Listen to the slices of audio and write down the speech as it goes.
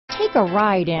Take a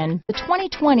ride in the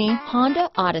 2020 Honda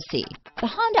Odyssey. The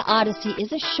Honda Odyssey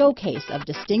is a showcase of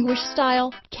distinguished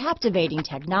style, captivating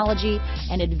technology,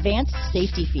 and advanced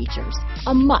safety features.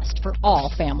 A must for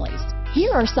all families.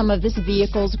 Here are some of this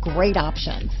vehicle's great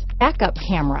options: backup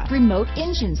camera, remote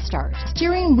engine start,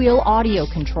 steering wheel audio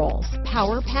controls,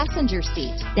 power passenger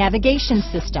seat, navigation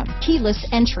system, keyless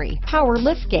entry, power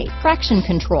liftgate, traction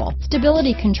control,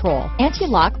 stability control,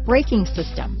 anti-lock braking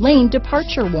system, lane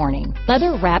departure warning,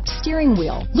 leather-wrapped steering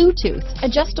wheel, Bluetooth,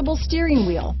 adjustable steering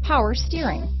wheel, power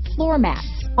steering, floor mats,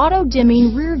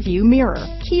 auto-dimming rear view mirror,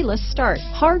 keyless start,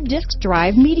 hard disk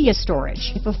drive media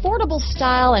storage. If affordable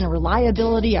style and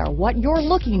reliability are what you're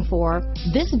looking for,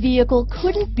 this vehicle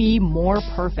couldn't be more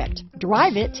perfect.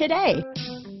 Drive it today.